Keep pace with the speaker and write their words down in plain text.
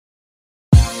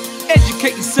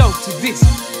Educate yourself to this.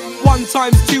 1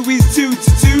 times 2 is 2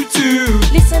 to 2, 2.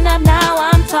 Listen up now,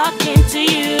 I'm talking to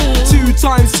you. 2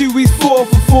 times 2 is 4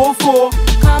 for 4, 4.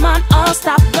 Come on, all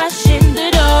stop rushing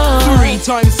the door. 3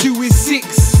 times 2 is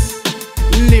 6.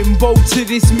 Limbo to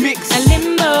this mix. A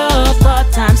limbo. 4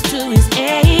 times 2 is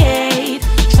 8.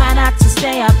 Try not to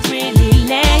stay up really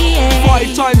late.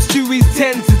 5 times 2 is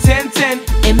 10 to 10, 10.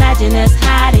 Imagine us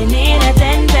hiding in a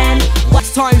den.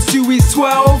 6 times 2 is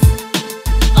 12.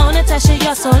 Oh, Natasha,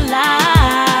 you're so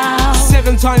loud.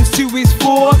 7 times 2 is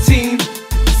 14.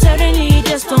 Certainly,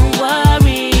 just don't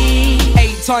worry.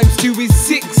 8 times 2 is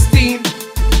 16.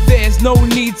 There's no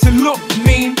need to look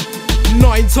mean.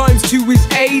 9 times 2 is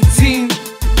 18.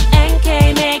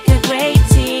 NK make a great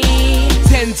team.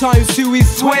 10 times 2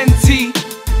 is 20.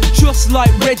 Just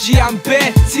like Reggie and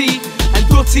Betty, and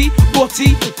Dotty,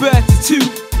 Botty, Bertie too.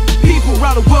 People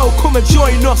around the world come and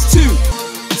join us too.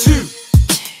 2,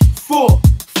 4,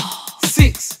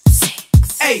 6,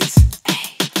 8,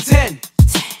 10,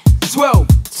 12,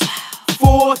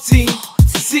 14,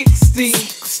 16,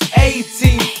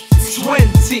 18,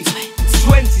 20,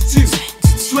 22,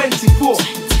 24,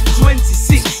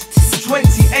 26,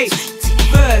 28.